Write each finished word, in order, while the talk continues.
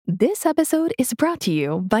This episode is brought to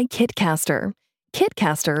you by KitCaster.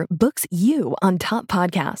 KitCaster books you on top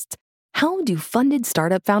podcasts. How do funded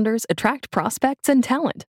startup founders attract prospects and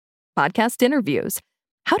talent? Podcast interviews.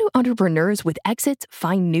 How do entrepreneurs with exits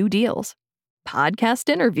find new deals? Podcast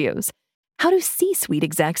interviews. How do C-suite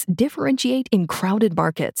execs differentiate in crowded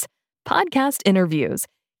markets? Podcast interviews.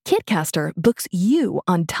 KitCaster books you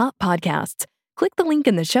on top podcasts. Click the link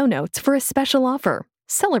in the show notes for a special offer.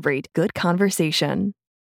 Celebrate good conversation.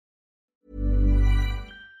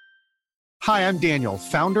 Hi, I'm Daniel,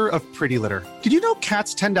 founder of Pretty Litter. Did you know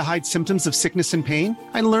cats tend to hide symptoms of sickness and pain?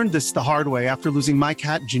 I learned this the hard way after losing my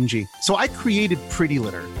cat, Gingy. So I created Pretty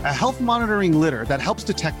Litter, a health monitoring litter that helps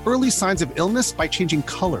detect early signs of illness by changing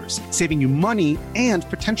colors, saving you money and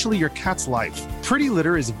potentially your cat's life. Pretty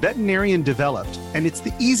Litter is veterinarian developed, and it's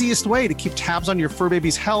the easiest way to keep tabs on your fur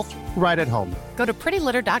baby's health right at home. Go to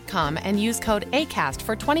prettylitter.com and use code ACAST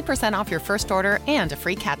for 20% off your first order and a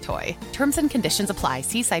free cat toy. Terms and conditions apply.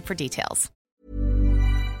 See site for details.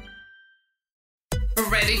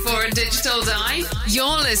 Ready for a digital dive?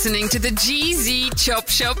 You're listening to the GZ Chop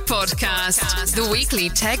Shop Podcast, the weekly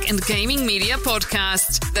tech and gaming media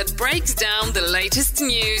podcast that breaks down the latest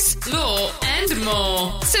news, law, and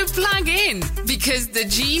more. So plug in, because the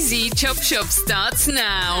GZ Chop Shop starts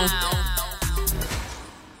now.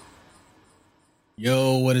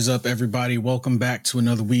 Yo, what is up, everybody? Welcome back to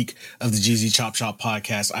another week of the GZ Chop Shop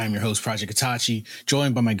Podcast. I am your host, Project Itachi,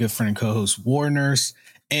 joined by my good friend and co-host, War Nurse.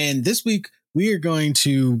 And this week, we're just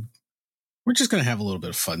going to have a little bit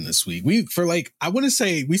of fun this week. We say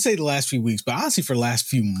the last few weeks, but honestly, for the last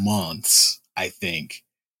few months, I think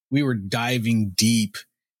we were diving deep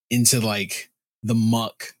into like the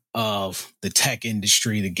muck of the tech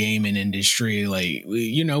industry, the gaming industry. Like,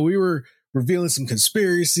 we were revealing some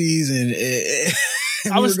conspiracies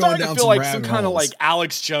and I was starting to feel like some kind of like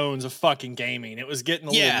Alex Jones of fucking gaming. It was getting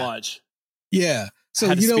a little much. Yeah.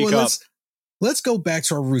 So, you know what? Let's go back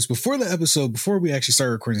to our roots. Before we actually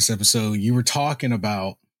started recording this episode, you were talking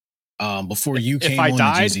about before you came on the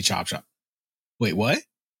GZ Chop Shop. Wait, what?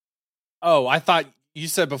 Oh, I thought you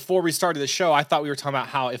said before we started the show, I thought we were talking about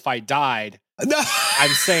how if I died, no.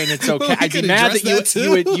 I'm saying it's okay. I'd be mad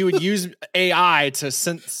that you would use AI to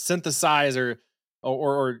synthesize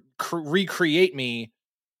or recreate me,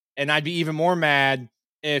 and I'd be even more mad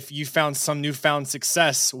if you found some newfound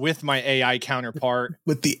success with my AI counterpart.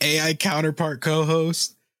 With the AI counterpart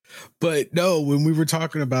co-host. But no, when we were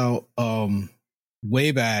talking about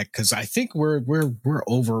way back, because I think we're well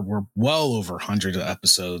over 100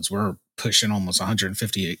 episodes. We're pushing almost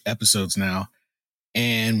 150 episodes now.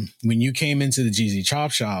 And when you came into the GZ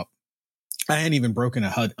Chop Shop, I hadn't even broken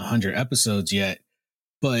 100 episodes yet.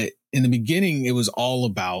 But in the beginning, it was all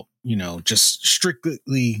about, just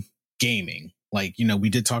strictly gaming. Like, we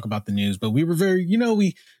did talk about the news, but we were very,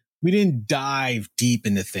 we didn't dive deep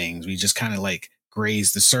into things. We just kind of like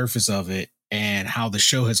grazed the surface of it and how the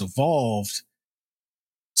show has evolved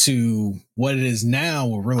to what it is now,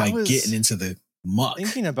 where we're like getting into the muck.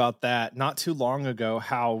 Thinking about that not too long ago,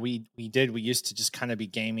 how we used to just kind of be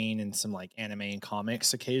gaming and some like anime and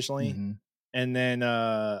comics occasionally. Mm-hmm. And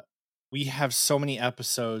then we have so many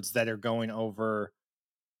episodes that are going over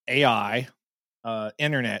AI,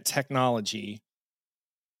 internet technology,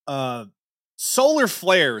 solar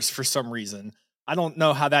flares for some reason. I don't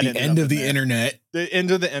know how that ended up. The end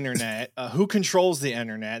of the internet. Who controls the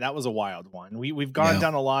internet? That was a wild one. We've gone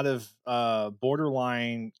down a lot of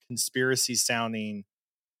borderline conspiracy sounding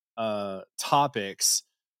topics,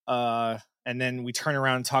 and then we turn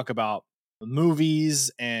around and talk about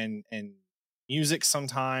movies and music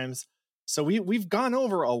sometimes. So we've gone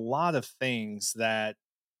over a lot of things that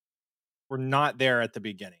were not there at the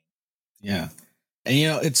beginning. Yeah.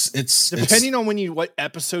 And it's depending on what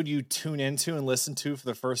episode you tune into and listen to for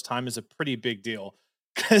the first time is a pretty big deal.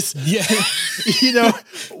 Because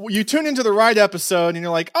you tune into the right episode and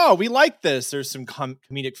you're like, oh, we like this. There's some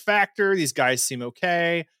comedic factor. These guys seem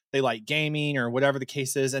okay. They like gaming or whatever the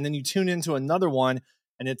case is. And then you tune into another one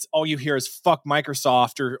and it's all you hear is fuck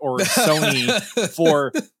Microsoft or Sony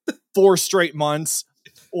for 4 straight months.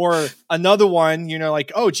 Or another one,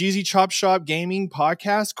 like, oh, GZ Chop Shop Gaming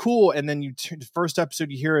Podcast, cool. And then the first episode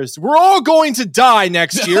you hear is, we're all going to die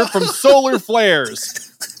next year from solar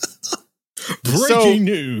flares. Breaking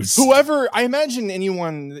news. Whoever, I imagine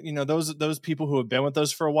anyone, those people who have been with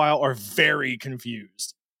us for a while are very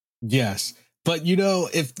confused. Yes. But,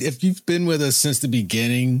 if you've been with us since the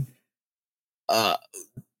beginning,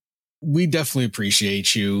 we definitely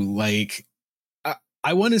appreciate you. Like,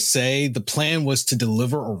 I want to say the plan was to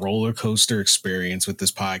deliver a roller coaster experience with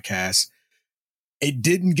this podcast. It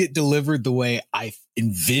didn't get delivered the way I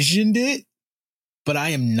envisioned it, but I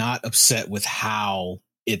am not upset with how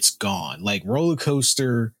it's gone. Like roller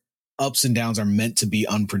coaster ups and downs are meant to be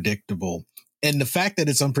unpredictable. And the fact that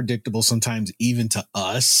it's unpredictable sometimes even to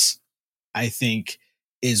us, I think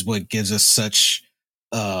is what gives us such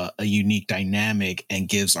a unique dynamic and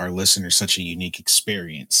gives our listeners such a unique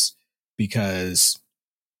experience, because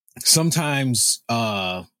sometimes,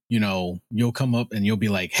 you'll come up and you'll be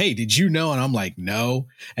like, hey, did you know? And I'm like, no.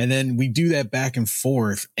 And then we do that back and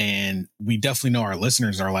forth. And we definitely know our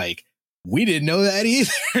listeners are like, we didn't know that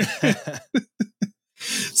either.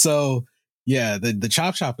 So yeah, the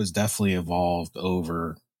Chop Shop has definitely evolved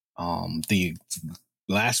over the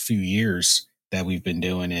last few years that we've been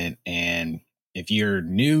doing it. And if you're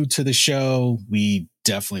new to the show, we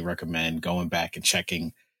definitely recommend going back and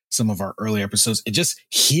checking some of our early episodes and just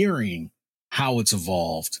hearing how it's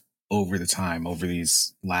evolved over the time, over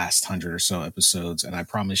these last 100 or so episodes. And I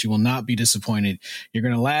promise you will not be disappointed. You're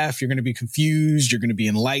going to laugh. You're going to be confused. You're going to be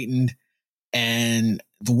enlightened. And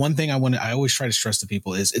the one thing I always try to stress to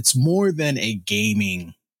people is it's more than a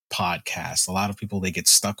gaming podcast. A lot of people, they get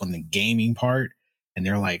stuck on the gaming part and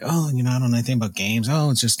they're like, oh, I don't know anything about games.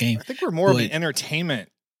 Oh, it's just game. I think we're more of an entertainment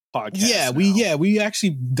podcast. We actually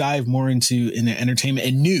dive more into entertainment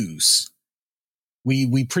and news.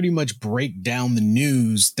 We pretty much break down the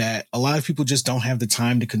news that a lot of people just don't have the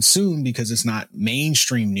time to consume because it's not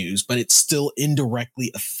mainstream news, but it still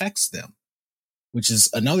indirectly affects them, which is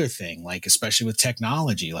another thing, like, especially with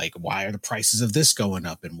technology, like why are the prices of this going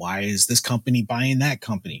up and why is this company buying that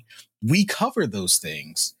company? We cover those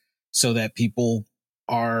things so that people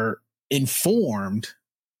are informed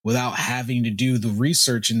without having to do the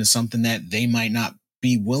research into something that they might not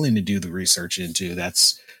be willing to do the research into.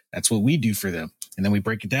 That's what we do for them. And then we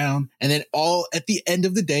break it down. And then at the end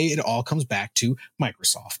of the day, it all comes back to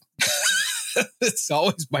Microsoft. It's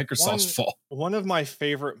always Microsoft's fault. One of my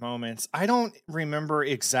favorite moments, I don't remember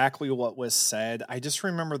exactly what was said. I just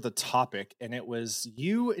remember the topic, and it was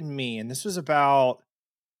you and me. And this was about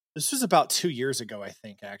 2 years ago, I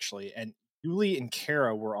think, actually. And Yuli and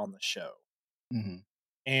Kara were on the show. Mm-hmm.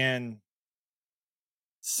 And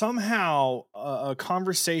somehow a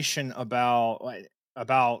conversation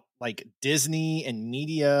about like Disney and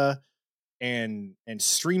media and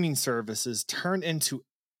streaming services turned into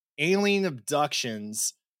alien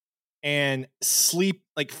abductions and sleep,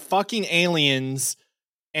 like fucking aliens,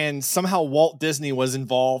 and somehow Walt Disney was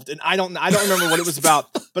involved, and I don't remember what it was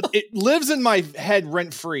about, but it lives in my head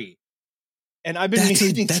rent free. And I've been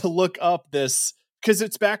needing to look up this because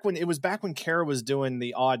it was back when Kara was doing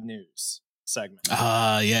the odd news segment.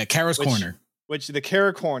 Kara's Corner. Which the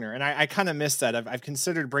Kara Corner, and I kind of missed that. I've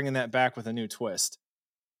considered bringing that back with a new twist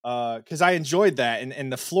because I enjoyed that,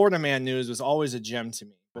 and the Florida Man news was always a gem to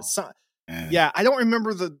me. But I don't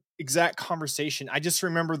remember the exact conversation. I just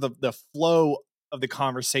remember the flow of the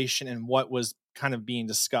conversation and what was kind of being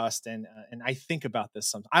discussed. And I think about this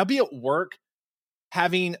sometimes. I'll be at work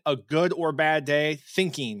having a good or bad day,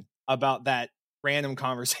 thinking about that random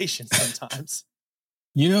conversation sometimes.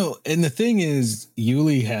 And the thing is,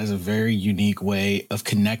 Yuli has a very unique way of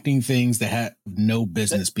connecting things that have no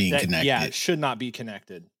business being connected. Yeah, it should not be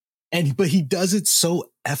connected. But he does it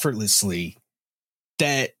so effortlessly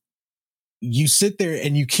that you sit there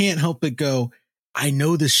and you can't help but go, I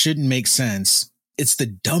know this shouldn't make sense. It's the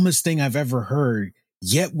dumbest thing I've ever heard.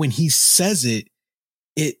 Yet when he says it,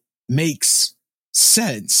 it makes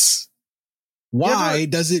sense. Why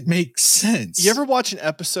does it make sense? You ever watch an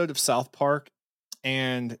episode of South Park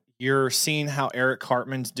and you're seeing how Eric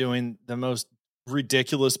Cartman's doing the most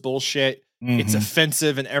ridiculous bullshit? Mm-hmm. It's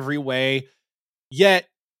offensive in every way. Yet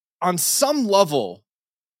on some level,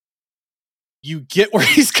 you get where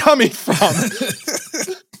he's coming from.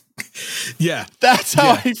 Yeah. That's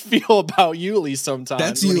how I feel about Yuli sometimes.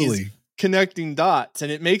 That's Yuli. Connecting dots,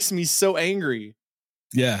 and it makes me so angry.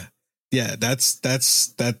 Yeah. Yeah, that's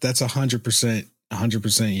 100%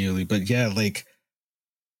 Yuli. But yeah, like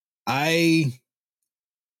I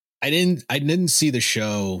didn't see the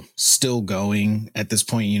show still going at this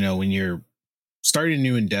point. When you're starting a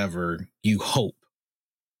new endeavor, you hope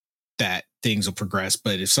that things will progress.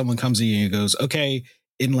 But if someone comes to you and goes, okay,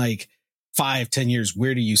 in like 5-10 years,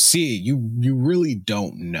 where do you see it? You really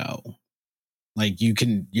don't know. Like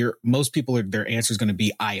most people their answer is going to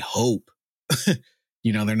be, I hope.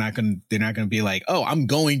 They're not going to be like, oh, I'm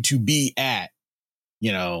going to be at,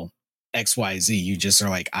 XYZ. You just are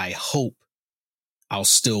like, I hope I'll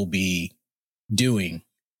still be doing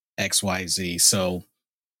XYZ. So,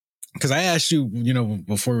 because I asked you,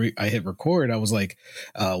 before I hit record, I was like,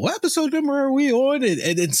 what episode number are we on? And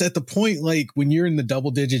it's at the point, like, when you're in the double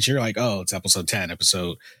digits, you're like, oh, it's episode 10,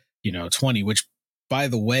 episode, 20, which by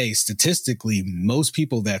the way, statistically, most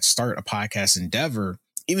people that start a podcast endeavor,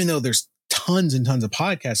 even though there's tons and tons of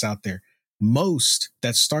podcasts out there, most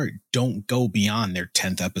that start don't go beyond their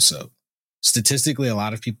 10th episode. Statistically, a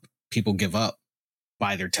lot of people give up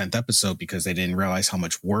by their 10th episode because they didn't realize how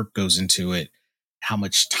much work goes into it, how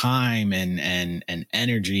much time and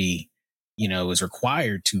energy, is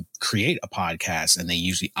required to create a podcast. And they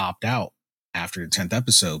usually opt out after the 10th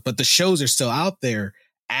episode. But the shows are still out there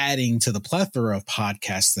adding to the plethora of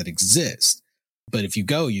podcasts that exist. But if you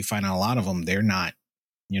find out a lot of them, they're not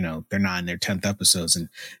in their 10th episodes, and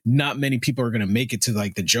not many people are going to make it to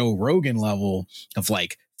like the Joe Rogan level of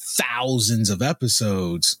like thousands of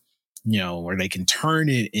episodes, where they can turn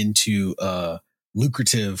it into a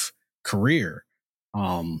lucrative career.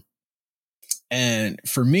 And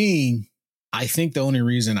for me, I think the only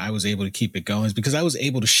reason I was able to keep it going is because I was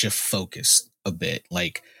able to shift focus a bit.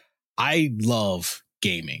 Like, I love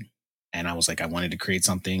gaming, and I was like, I wanted to create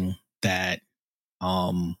something that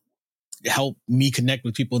help me connect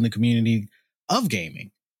with people in the community of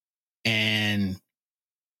gaming. And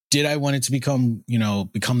did I want it to become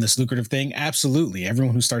this lucrative thing? Absolutely.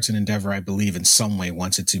 Everyone who starts an endeavor, I believe, in some way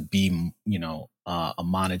wants it to be, a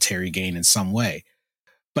monetary gain in some way.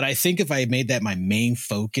 But I think if I made that my main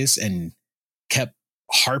focus and kept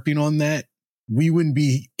harping on that, we wouldn't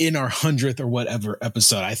be in our 100th or whatever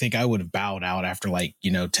episode. I think I would have bowed out after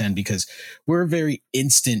 10, because we're a very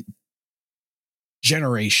instant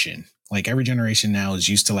generation. Like, every generation now is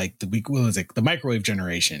used to the microwave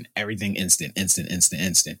generation, everything instant.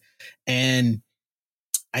 And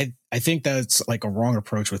I think that's like a wrong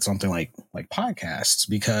approach with something like podcasts,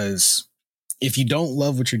 because if you don't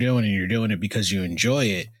love what you're doing and you're doing it because you enjoy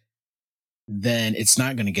it, then it's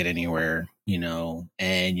not going to get anywhere,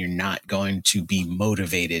 and you're not going to be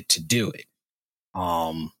motivated to do it.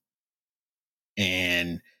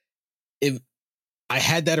 And I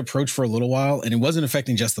had that approach for a little while, and it wasn't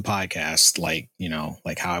affecting just the podcast, like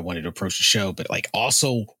how I wanted to approach the show, but like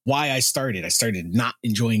also why I started not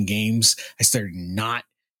enjoying games. I started not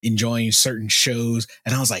enjoying certain shows,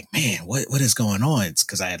 and I was like, man, what is going on? It's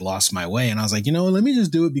because I had lost my way, and I was like, let me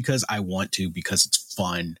just do it because I want to, because it's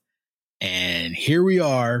fun. And here we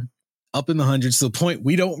are, up in the hundreds, to the point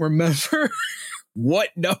we don't remember what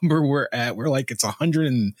number we're at. We're like, it's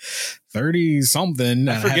 130 something.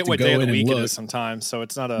 I forget what day of the week it is sometimes, so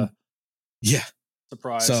it's not a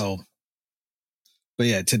surprise. So, but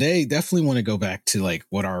yeah, today definitely want to go back to like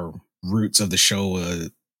what our roots of the show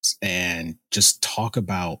was and just talk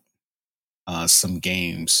about some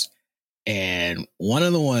games. And one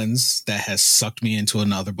of the ones that has sucked me into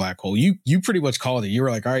another black hole, you pretty much called it. You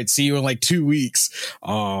were like, all right, see you in like 2 weeks,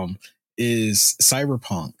 is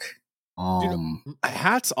Cyberpunk. Dude,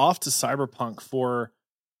 hats off to Cyberpunk for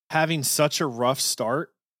having such a rough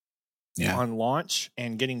start on launch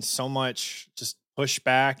and getting so much just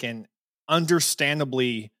pushback and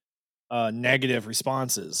understandably negative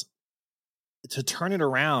responses, to turn it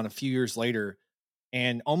around a few years later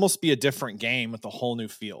and almost be a different game with a whole new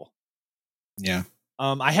feel. Yeah.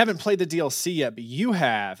 I haven't played the DLC yet, but you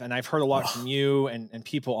have, and I've heard a lot from you and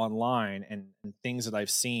people online and things that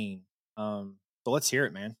I've seen. So let's hear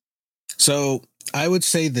it, man. So I would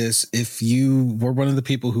say this: if you were one of the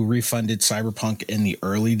people who refunded Cyberpunk in the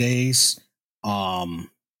early days, get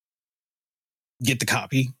the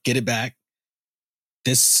copy, get it back.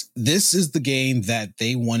 This is the game that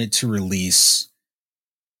they wanted to release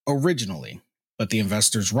originally, but the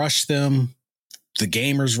investors rushed them. The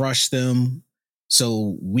gamers rushed them.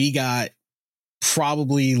 So we got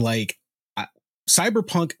probably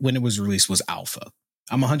Cyberpunk, when it was released, was alpha.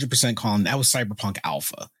 I'm 100% calling that was Cyberpunk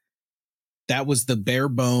alpha. That was the bare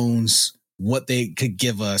bones, what they could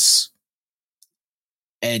give us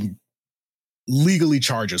and legally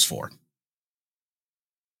charge us for.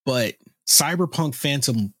 But Cyberpunk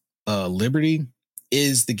Phantom Liberty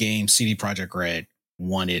is the game CD Projekt Red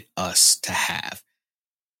wanted us to have.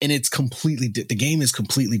 And it's completely, the game is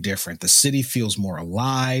completely different. The city feels more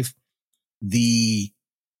alive.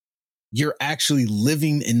 You're actually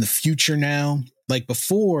living in the future now. Like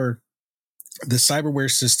before, the cyberware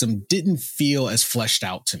system didn't feel as fleshed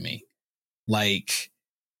out to me. Like,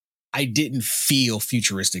 I didn't feel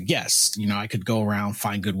futuristic. Yes, I could go around,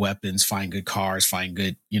 find good weapons, find good cars, find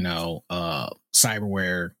good,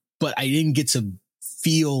 cyberware, but I didn't get to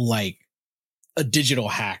feel like a digital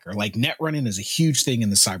hacker. Like, net running is a huge thing in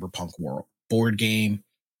the cyberpunk world. Board game,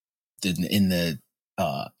 in the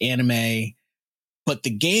anime, but the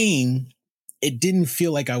game, it didn't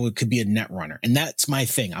feel like I could be a net runner. And that's my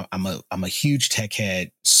thing. I'm a huge tech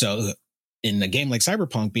head. So in a game like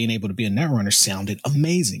Cyberpunk, being able to be a net runner sounded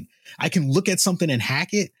amazing. I can look at something and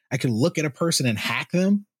hack it. I could look at a person and hack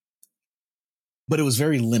them, but it was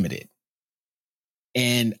very limited.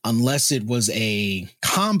 And unless it was a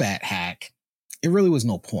combat hack, it really was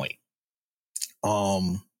no point.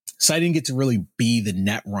 So I didn't get to really be the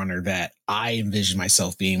net runner that I envisioned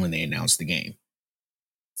myself being when they announced the game.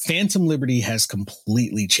 Phantom Liberty has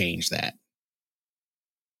completely changed that.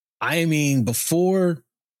 I mean, before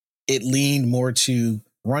it leaned more to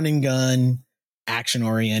run and gun, action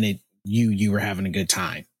oriented, you were having a good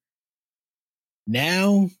time.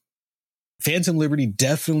 Now, Phantom Liberty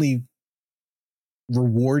definitely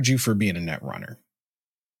rewards you for being a net runner.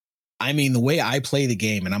 I mean, the way I play the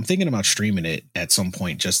game, and I'm thinking about streaming it at some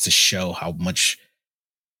point just to show how much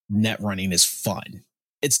net running is fun.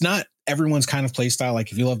 It's not everyone's kind of play style.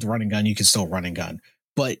 Like if you love to run and gun, you can still run and gun.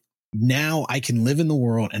 But now I can live in the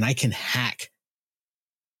world and I can hack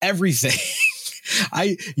everything.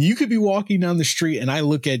 You could be walking down the street and I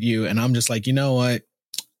look at you and I'm just like, you know what?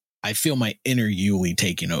 I feel my inner Yuli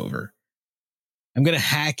taking over. I'm going to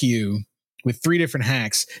hack you with 3 different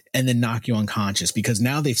hacks and then knock you unconscious, because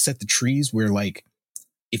now they've set the trees where, like,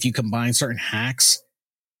 if you combine certain hacks,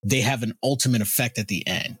 they have an ultimate effect at the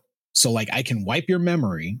end. So like I can wipe your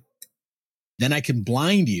memory, then I can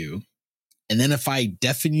blind you. And then if I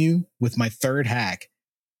deafen you with my 3rd hack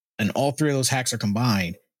and all 3 of those hacks are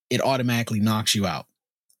combined, it automatically knocks you out.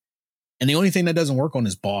 And the only thing that doesn't work on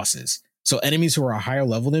is bosses. So enemies who are a higher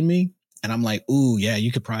level than me, and I'm like, ooh, yeah,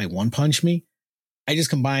 you could probably one punch me. I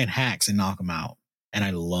just combine hacks and knock them out. And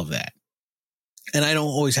I love that. And I don't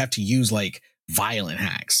always have to use like violent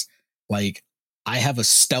hacks. Like I have a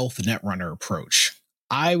stealth netrunner approach.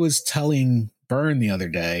 I was telling Byrne the other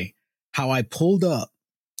day how I pulled up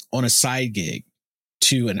on a side gig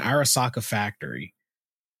to an Arasaka factory.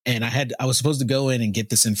 And I was supposed to go in and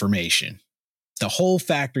get this information. The whole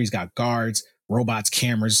factory's got guards, robots,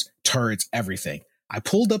 cameras, turrets, everything. I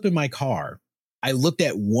pulled up in my car. I looked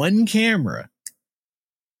at one camera.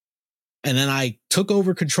 And then I took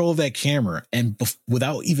over control of that camera, and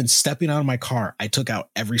without even stepping out of my car, I took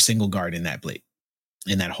out every single guard in that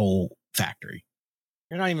whole factory.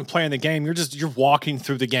 You're not even playing the game. You're walking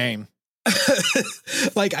through the game.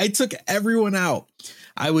 Like I took everyone out.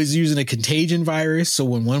 I was using a contagion virus. So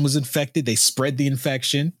when one was infected, they spread the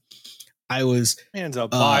infection. Man's a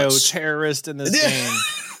bioterrorist in this game.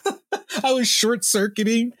 I was short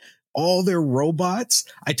circuiting all their robots.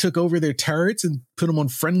 I took over their turrets and put them on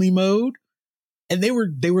friendly mode. And they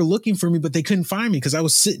were looking for me, but they couldn't find me because I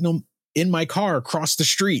was sitting in my car across the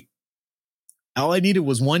street. All I needed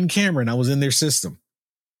was one camera and I was in their system.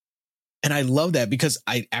 And I love that because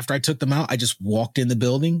after I took them out, I just walked in the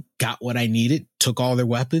building, got what I needed, took all their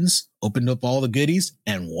weapons, opened up all the goodies,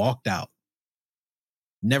 and walked out.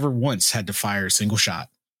 Never once had to fire a single shot.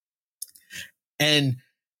 And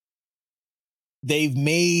they've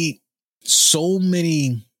made so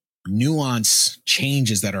many nuance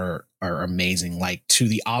changes that are amazing, like to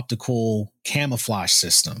the optical camouflage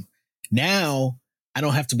system. Now I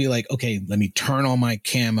don't have to be like, okay, let me turn on my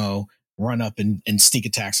camo, run up and sneak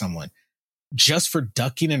attack someone. Just for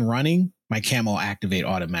ducking and running, my camo activate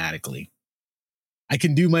automatically. I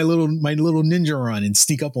can do my little ninja run and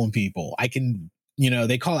sneak up on people. I can,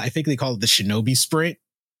 I think they call it the shinobi sprint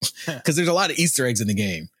because there's a lot of Easter eggs in the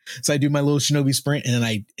game. So I do my little shinobi sprint and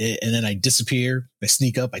then I disappear. I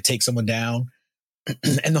sneak up, I take someone down.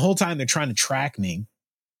 And the whole time they're trying to track me.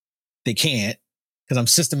 They can't because I'm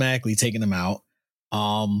systematically taking them out.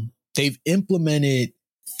 They've implemented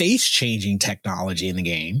face changing technology in the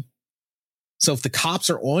game. So if the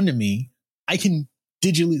cops are on to me, I can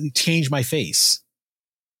digitally change my face,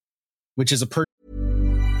 which is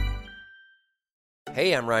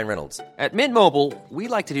Hey, I'm Ryan Reynolds. At Mint Mobile, we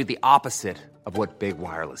like to do the opposite of what Big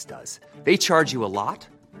Wireless does. They charge you a lot,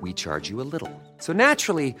 we charge you a little. So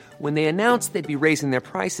naturally, when they announced they'd be raising their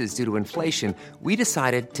prices due to inflation, we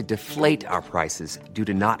decided to deflate our prices due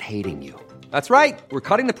to not hating you. That's right. We're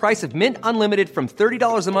cutting the price of Mint Unlimited from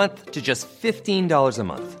 $30 a month to just $15 a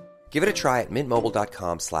month. Give it a try at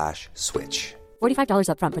mintmobile.com/switch. $45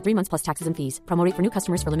 up front for 3 months plus taxes and fees. Promo rate for new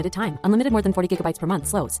customers for limited time. Unlimited more than 40 gigabytes per month.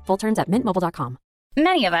 Slows full terms at mintmobile.com.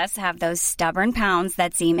 Many of us have those stubborn pounds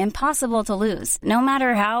that seem impossible to lose, no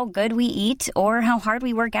matter how good we eat or how hard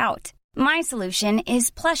we work out. My solution is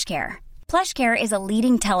PlushCare. PlushCare is a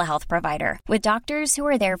leading telehealth provider with doctors who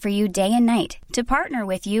are there for you day and night to partner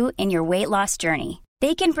with you in your weight loss journey.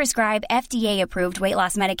 They can prescribe FDA-approved weight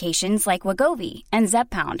loss medications like Wegovy and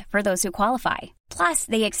Zepbound for those who qualify. Plus,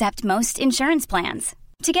 they accept most insurance plans.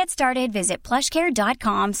 To get started, visit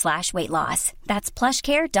plushcare.com/weightloss. That's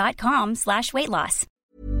plushcare.com/weightloss.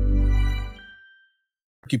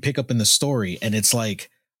 You pick up in the story and it's like,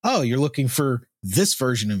 oh, you're looking for this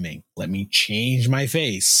version of me. Let me change my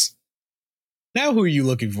face. Now, who are you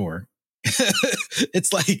looking for?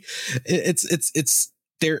 It's like,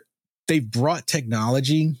 they brought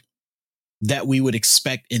technology that we would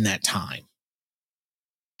expect in that time.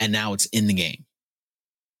 And now it's in the game.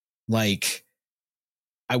 Like,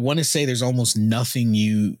 I want to say there's almost nothing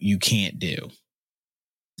you can't do.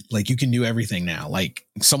 Like, you can do everything now. Like,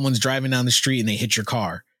 someone's driving down the street and they hit your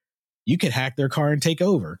car. You could hack their car and take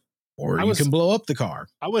over, or you can blow up the car.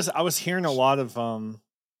 I was hearing a lot of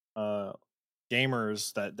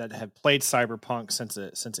gamers that have played Cyberpunk since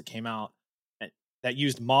it came out, that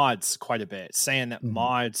used mods quite a bit, saying that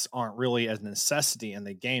mods aren't really a necessity in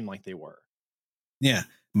the game like they were. Yeah.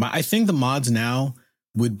 I think the mods now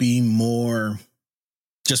would be more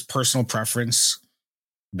just personal preference,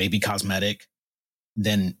 maybe cosmetic,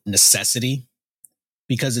 than necessity,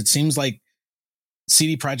 because it seems like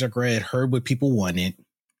CD Projekt Red heard what people wanted.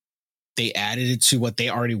 They added it to what they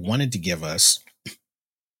already wanted to give us,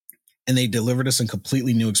 and they delivered us a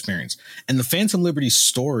completely new experience. And the Phantom Liberty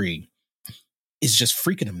story is just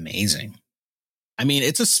freaking amazing. I mean,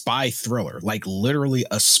 it's a spy thriller, like literally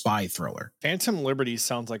a spy thriller. Phantom Liberty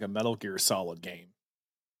sounds like a Metal Gear Solid game.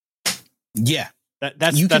 Yeah.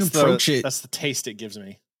 That's the taste it gives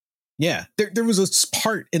me. Yeah. There was a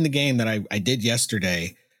part in the game that I did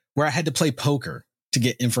yesterday where I had to play poker to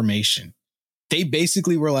get information. They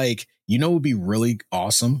basically were like, you know, it would be really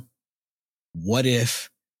awesome. What if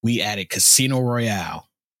we added Casino Royale,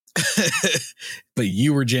 but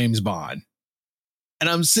you were James Bond? And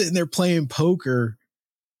I'm sitting there playing poker,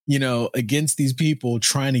 you know, against these people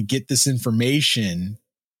trying to get this information,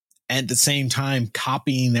 and at the same time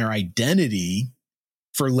copying their identity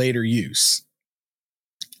for later use.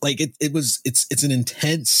 Like it's an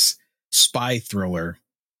intense spy thriller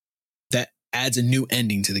that adds a new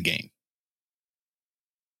ending to the game.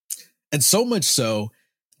 And so much so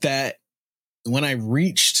that when I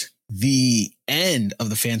reached the end of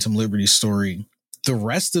the Phantom Liberty story, the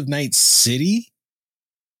rest of Night City,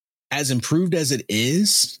 as improved as it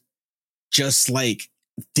is, just like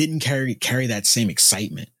didn't carry that same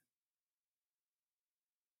excitement.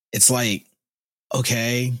 It's like,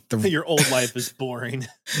 okay, your old life is boring.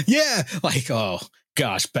 Yeah, like, oh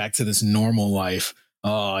gosh, back to this normal life.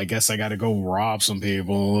 Oh, I guess I got to go rob some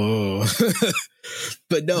people.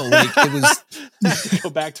 But no, like it was go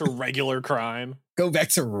back to regular crime. Go back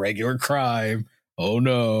to regular crime. Oh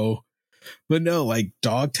no. But no, like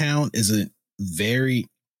Dogtown is a very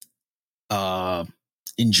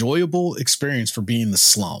enjoyable experience for being the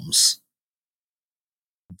slums.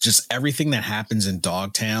 Just everything that happens in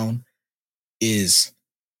Dogtown is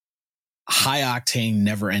high octane,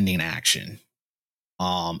 never ending action.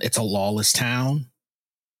 It's a lawless town.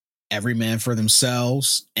 Every man for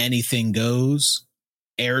themselves. Anything goes.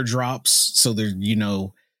 Airdrops. So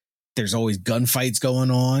there's always gunfights going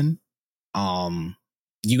on.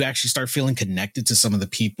 You actually start feeling connected to some of the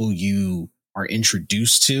people you are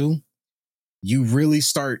introduced to. You really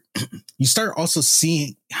start also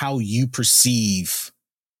seeing how you perceive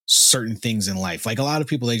certain things in life. Like a lot of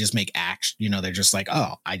people, they just make action, they're just like,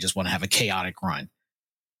 oh, I just want to have a chaotic run.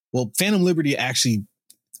 Well, Phantom Liberty actually,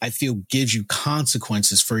 I feel, gives you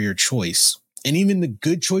consequences for your choice. And even the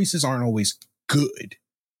good choices aren't always good.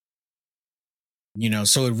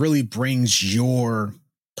 So it really brings your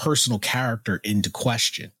personal character into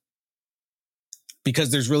question.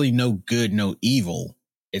 Because there's really no good, no evil.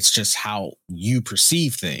 It's just how you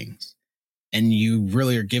perceive things. And you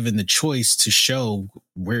really are given the choice to show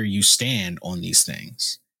where you stand on these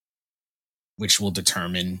things, which will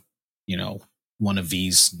determine, one of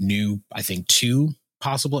these new, I think, 2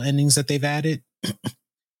 possible endings that they've added.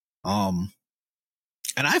 And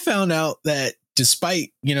I found out that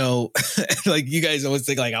despite, like you guys always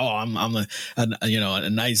think like, oh, I'm a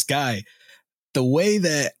nice guy. The way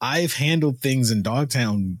that I've handled things in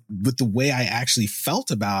Dogtown with the way I actually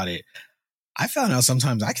felt about it, I found out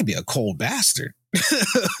sometimes I can be a cold bastard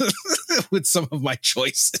with some of my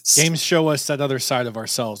choices. Games show us that other side of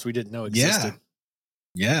ourselves we didn't know existed.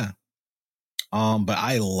 Yeah. But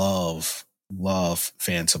I love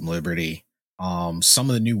Phantom Liberty. Some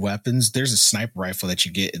of the new weapons, there's a sniper rifle that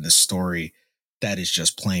you get in the story that is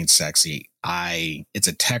just plain sexy. It's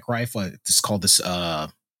a tech rifle. It's called this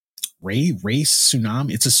Race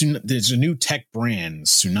Tsunami. There's a new tech brand,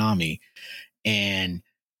 Tsunami, and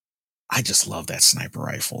I just love that sniper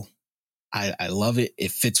rifle. I love it.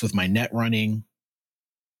 It fits with my net running.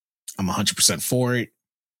 I'm 100% for it.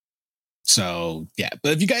 So yeah,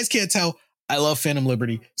 but if you guys can't tell, I love Phantom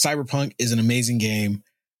Liberty. Cyberpunk is an amazing game.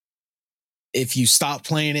 If you stop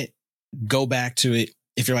playing it, go back to it.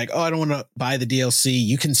 if you're like, oh, I don't want to buy the DLC,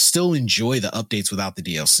 you can still enjoy the updates without the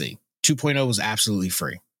DLC. 2.0 is absolutely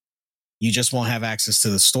free. You just won't have access to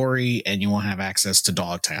the story and you won't have access to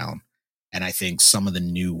Dogtown. And I think some of the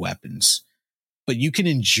new weapons. But you can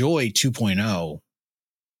enjoy 2.0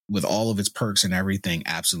 with all of its perks and everything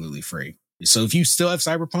absolutely free. So if you still have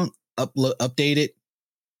Cyberpunk, update it,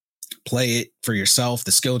 play it for yourself.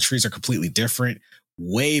 The skill trees are completely different,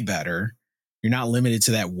 way better. You're not limited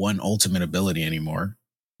to that one ultimate ability anymore.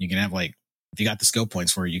 You can have, like, if you got the skill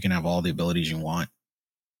points for it, you can have all the abilities you want.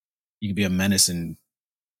 You can be a menace, and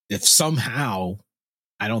if somehow,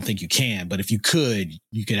 I don't think you can, but if you could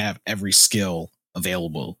have every skill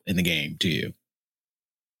available in the game to you.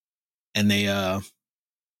 And they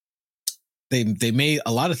made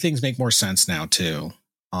a lot of things make more sense now too.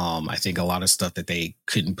 I think a lot of stuff that they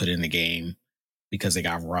couldn't put in the game because they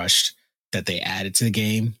got rushed, that they added to the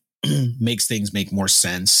game, makes things make more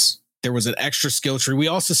sense. There was an extra skill tree. We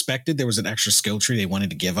all suspected there was an extra skill tree they wanted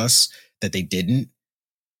to give us that they didn't.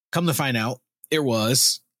 Come to find out, it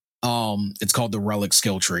was. It's called the Relic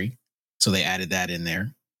skill tree. So they added that in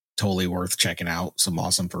there. Totally worth checking out. Some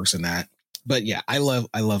awesome perks in that. But yeah, I love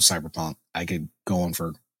Cyberpunk. I could go on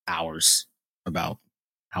for hours about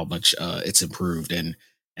how much it's improved and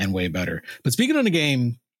way better. But speaking of the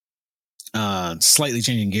game, slightly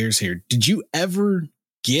changing gears here. Did you ever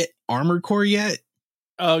get Armored Core yet?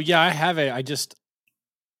 Oh yeah, I have it.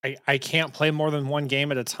 I can't play more than one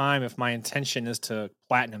game at a time if my intention is to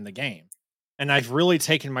platinum the game. And I've really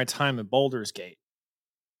taken my time at Baldur's Gate.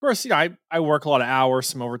 Of course, I work a lot of hours,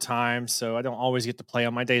 some overtime, so I don't always get to play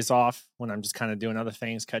on my days off when I'm just kind of doing other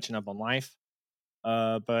things, catching up on life.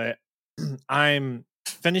 But I'm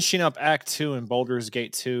finishing up Act 2 in Baldur's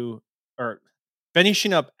Gate 2, or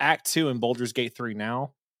finishing up Act 2 in Baldur's Gate 3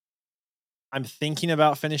 now. I'm thinking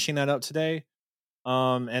about finishing that up today.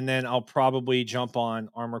 And then I'll probably jump on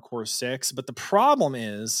Armored Core 6. But the problem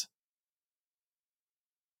is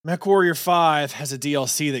MechWarrior 5 has a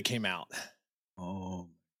DLC that came out. Oh,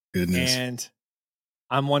 goodness. And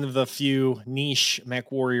I'm one of the few niche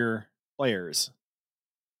MechWarrior players.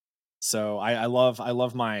 So I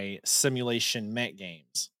love my simulation mech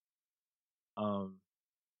games.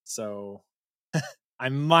 So I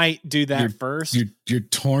might do that first. You're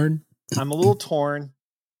torn? I'm a little torn.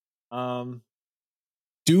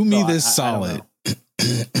 Do me this solid.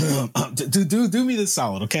 Do me this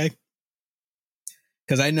solid, okay?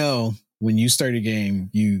 Because I know when you start a game,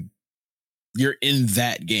 you're in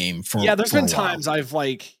that game for there's been times I've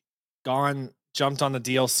jumped on the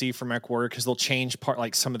DLC for MechWarrior because they'll change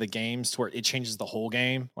some of the games to where it changes the whole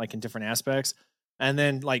game, like in different aspects. And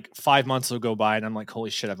then like 5 months will go by and I'm like, holy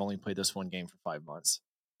shit, I've only played this one game for 5 months.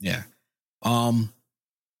 Yeah.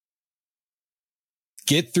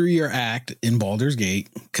 Get through your act in Baldur's Gate,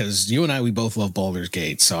 because you and I, we both love Baldur's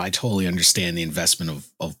Gate. So I totally understand the investment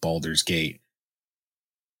of Baldur's Gate.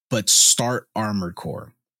 But start Armored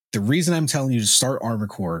Core. The reason I'm telling you to start Armored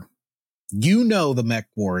Core, you know the Mech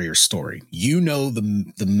Warrior story. You know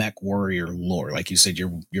the Mech Warrior lore. Like you said,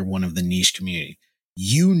 you're one of the niche community.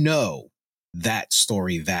 You know that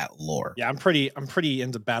story, that lore. Yeah, I'm pretty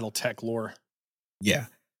into BattleTech lore. Yeah.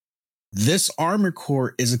 This Armored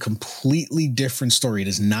Core is a completely different story. It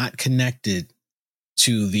is not connected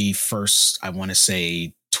to the first, I want to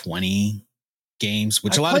say, 20 games,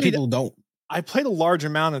 which a lot of people don't. I played a large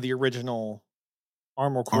amount of the original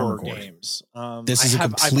Armored Core games.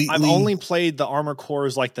 I've only played the Armored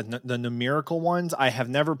Cores, like the numerical ones. I have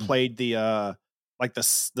never played the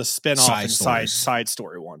spin-off side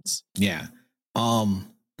story ones. Yeah.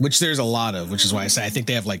 Which there's a lot of, which is why I say I think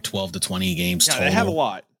they have like 12 to 20 games total. They have a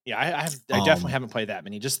lot. Yeah, I definitely haven't played that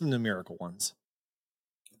many, just the numerical ones.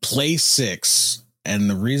 Play 6, and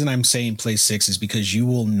the reason I'm saying play 6 is because you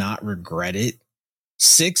will not regret it.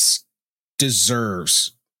 6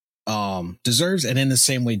 deserves and in the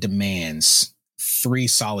same way demands 3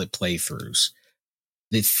 solid playthroughs.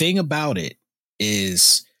 The thing about it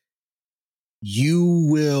is you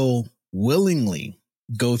will willingly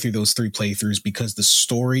go through those 3 playthroughs because the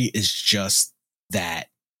story is just that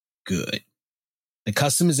good. The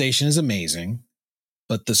customization is amazing,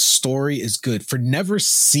 but the story is good. For never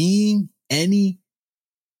seeing any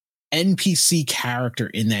NPC character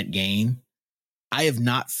in that game, I have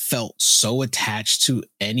not felt so attached to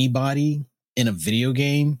anybody in a video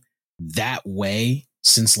game that way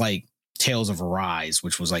since like Tales of Arise,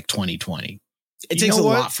 which was like 2020. It takes a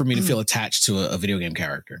lot for me to feel attached to a video game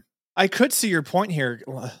character. I could see your point here.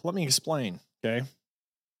 Let me explain. Okay.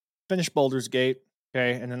 Finish Baldur's Gate.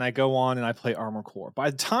 Okay. And then I go on and I play Armored Core. By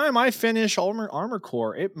the time I finish Armored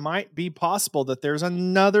Core, it might be possible that there's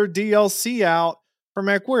another DLC out for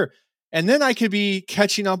MechWarrior. And then I could be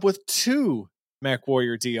catching up with 2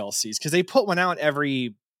 MechWarrior DLCs because they put one out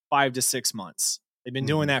every 5 to 6 months. They've been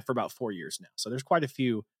doing that for about 4 years now. So there's quite a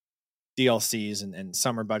few DLCs and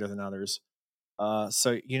some are better than others.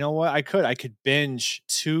 So you know what? I could binge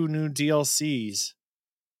 2 new DLCs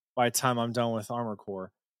by the time I'm done with Armor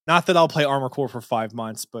Core. Not that I'll play Armor Core for 5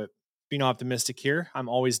 months, but being optimistic here, I'm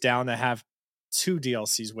always down to have 2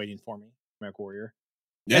 DLCs waiting for me, MechWarrior.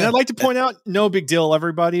 Yeah. And I'd like to point out, no big deal,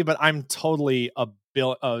 everybody, but I'm totally a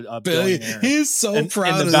billionaire. He's so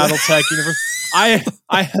proud in of the BattleTech universe.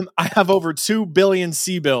 I have over 2 billion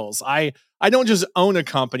C-bills. I don't just own a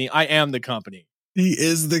company, I am the company. He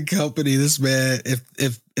is the company. This man,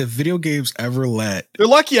 if video games ever they're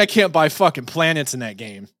lucky I can't buy fucking planets in that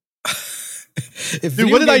game.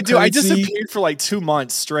 Dude, what did I do? I disappeared for like 2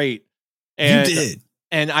 months straight. And, you did.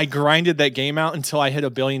 And I grinded that game out until I hit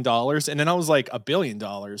 $1 billion. And then I was like, $1 billion?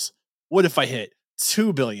 What if I hit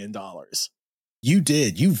 $2 billion? You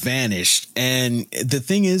did. You vanished. And the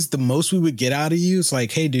thing is, the most we would get out of you is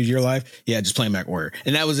like, hey, dude, you're alive. Yeah, just playing MechWarrior.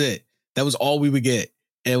 And that was it. That was all we would get.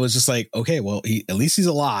 And it was just like, okay, well, at least he's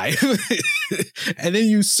alive. And then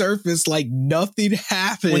you surface like nothing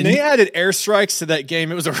happened. When they added airstrikes to that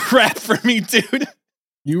game, it was a wrap for me, dude.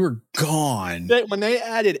 You were gone. When they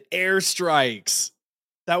added airstrikes,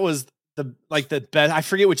 that was the best. I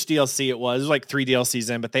forget which DLC it was. It was like 3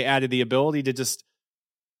 DLCs in, but they added the ability to just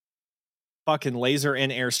fucking laser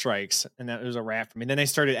in airstrikes, and that was a wrap for me. Then they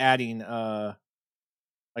started adding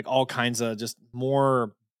like all kinds of just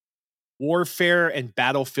more warfare and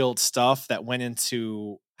battlefield stuff that went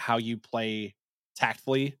into how you play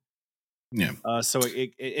tactfully. Yeah. So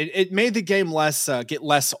it made the game get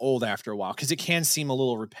less old after a while, because it can seem a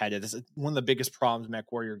little repetitive. One of the biggest problems with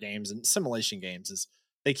MechWarrior games and simulation games is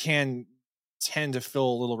they can tend to feel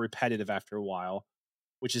a little repetitive after a while,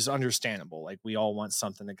 which is understandable. Like, we all want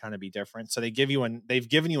something to kind of be different. So they've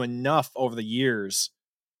given you enough over the years,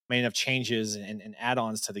 made enough changes and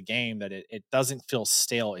add-ons to the game that it doesn't feel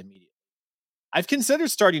stale immediately. I've considered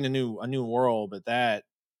starting a new world, but that,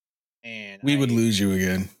 man, we would lose you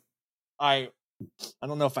again. I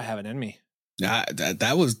don't know if I have it in me.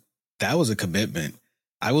 That was a commitment.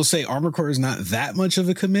 I will say Armor Core is not that much of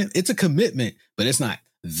a commitment. It's a commitment, but it's not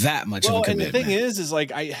that much of a commitment. And the thing is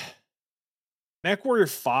like MechWarrior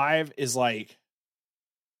 5 is like,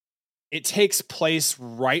 it takes place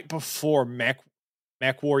right before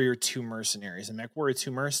MechWarrior 2 Mercenaries, and MechWarrior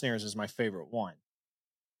 2 Mercenaries is my favorite one.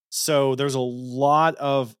 So there's a lot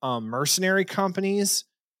of mercenary companies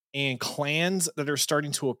and clans that are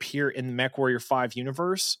starting to appear in the MechWarrior 5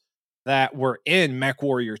 universe that were in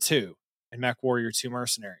MechWarrior 2 and MechWarrior 2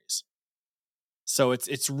 Mercenaries. So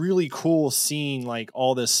it's really cool seeing like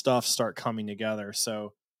all this stuff start coming together.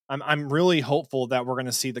 So I'm really hopeful that we're going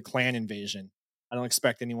to see the clan invasion. I don't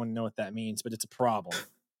expect anyone to know what that means, but it's a problem.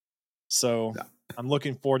 So I'm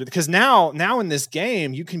looking forward to it, because now in this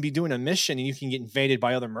game, you can be doing a mission and you can get invaded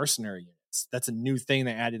by other mercenary units. That's a new thing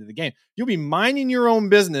they added to the game. You'll be minding your own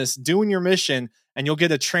business, doing your mission, and you'll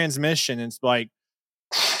get a transmission, and it's like,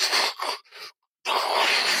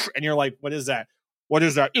 and you're like, what is that? What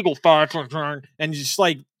is that? Eagle fire, and just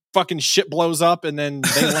like fucking shit blows up, and then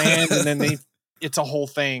they land, and then it's a whole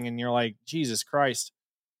thing, and you're like, Jesus Christ.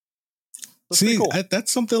 That's See, cool.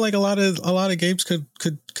 That's something like a lot of games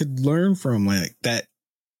could learn from, like that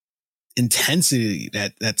intensity,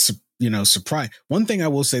 that's surprise. One thing I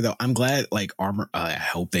will say though, I'm glad like I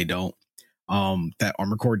hope they don't that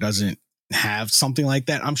Armor Core doesn't have something like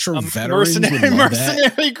that. I'm sure veterans would love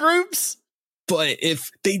mercenary groups, but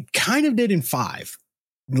if they kind of did in 5,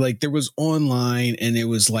 like there was online and it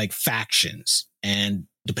was like factions, and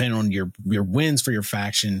depending on your wins for your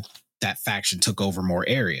faction, that faction took over more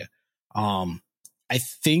area. I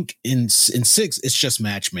think in 6, it's just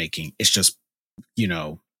matchmaking. It's just,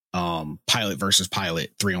 pilot versus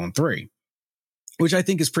pilot 3-on-3, which I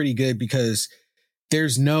think is pretty good because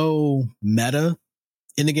there's no meta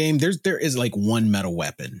in the game. There is like one meta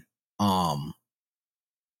weapon.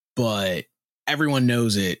 But everyone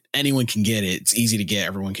knows it. Anyone can get it. It's easy to get.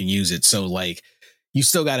 Everyone can use it. So like, you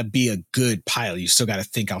still got to be a good pilot. You still got to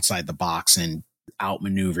think outside the box and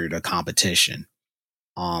outmaneuver the competition.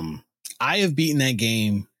 I have beaten that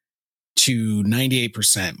game to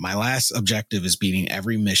 98%. My last objective is beating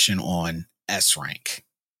every mission on S rank,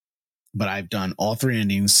 but I've done all 3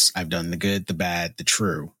 endings. I've done the good, the bad, the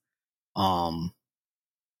true.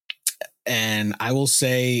 And I will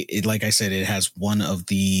say it, like I said, it has one of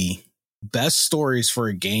the best stories for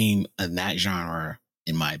a game in that genre,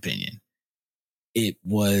 in my opinion. It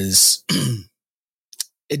was,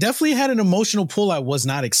 it definitely had an emotional pull I was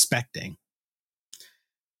not expecting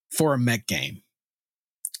for a mech game.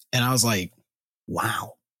 And I was like,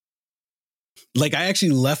 wow. Like I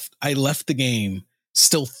left the game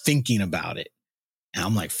still thinking about it. And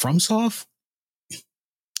I'm like, FromSoft,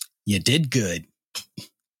 you did good.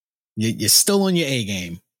 You're still on your A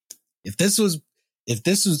game. If this was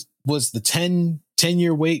the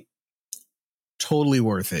 10-year wait, totally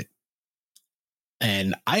worth it.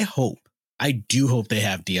 And I do hope they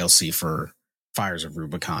have DLC for Fires of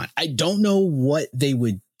Rubicon. I don't know what they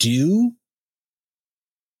would do.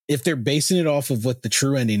 If they're basing it off of what the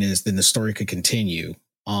true ending is, then the story could continue.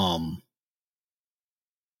 Or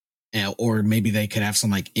maybe they could have some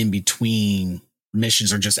like in between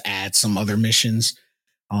missions or just add some other missions.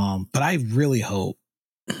 But I really hope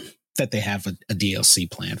that they have a DLC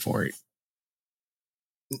plan for it.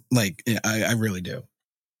 Like, I really do.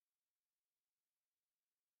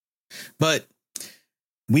 But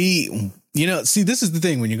see, this is the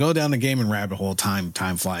thing. When you go down the gaming rabbit hole, time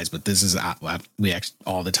flies. But this is we actually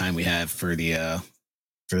all the time we have for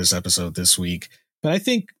this episode this week. But I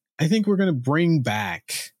think we're going to bring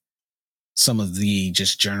back some of the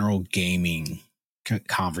just general gaming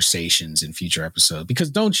conversations in future episodes, because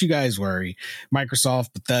don't you guys worry,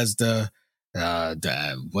 Microsoft, Bethesda,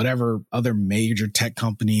 whatever other major tech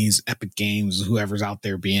companies, Epic Games, whoever's out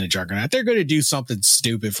there being a juggernaut, they're going to do something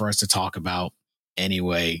stupid for us to talk about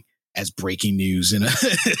anyway as breaking news in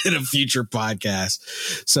a future podcast.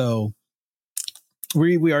 So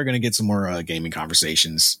we are going to get some more gaming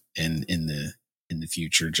conversations in the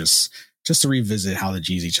future, just to revisit how the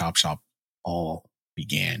GZ Chop Shop all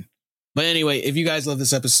began. But anyway, if you guys love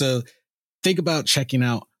this episode, think about checking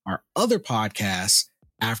out our other podcasts,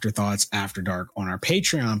 Afterthoughts After Dark, on our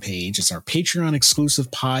Patreon page. It's our Patreon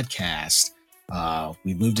exclusive podcast.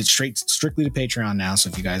 We moved it strictly to Patreon now. So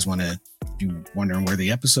if you guys if you're wondering where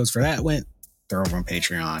the episodes for that went, they're over on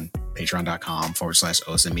Patreon,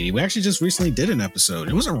 patreon.com/OSN Media. We actually just recently did an episode.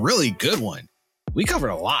 It was a really good one. We covered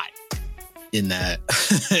a lot in that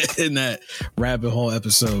rabbit hole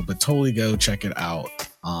episode, but totally go check it out.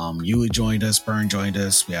 Yuli joined us, Byrne joined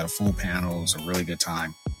us. We had a full panel. It was a really good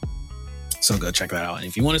time. So go check that out. And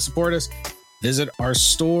if you want to support us, visit our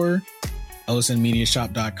store,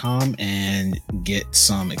 osnmediashop.com, and get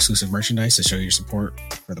some exclusive merchandise to show your support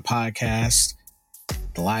for the podcast,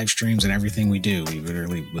 the live streams, and everything we do. We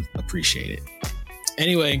really would appreciate it.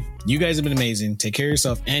 Anyway, you guys have been amazing. Take care of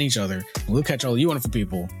yourself and each other. And we'll catch all you wonderful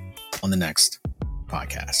people on the next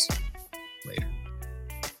podcast. Later.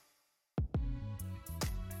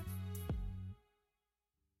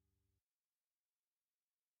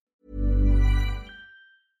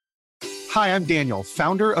 Hi, I'm Daniel,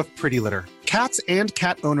 founder of Pretty Litter. Cats and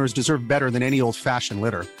cat owners deserve better than any old-fashioned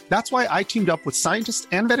litter. That's why I teamed up with scientists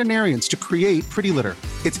and veterinarians to create Pretty Litter.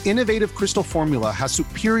 Its innovative crystal formula has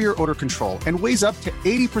superior odor control and weighs up to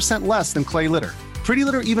 80% less than clay litter. Pretty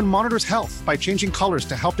Litter even monitors health by changing colors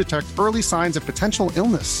to help detect early signs of potential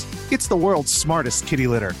illness. It's the world's smartest kitty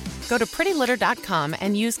litter. Go to prettylitter.com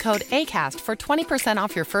and use code ACAST for 20%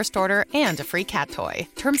 off your first order and a free cat toy.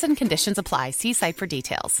 Terms and conditions apply. See site for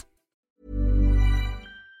details.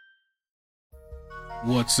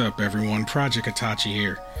 What's up, everyone? Project Itachi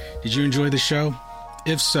here. Did you enjoy the show?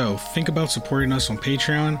 If so, think about supporting us on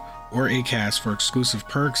Patreon or Acast for exclusive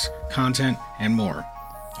perks, content, and more.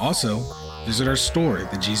 Also, visit our store,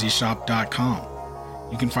 thegzshop.com.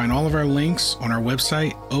 You can find all of our links on our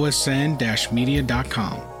website,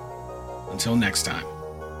 osn-media.com. Until next time.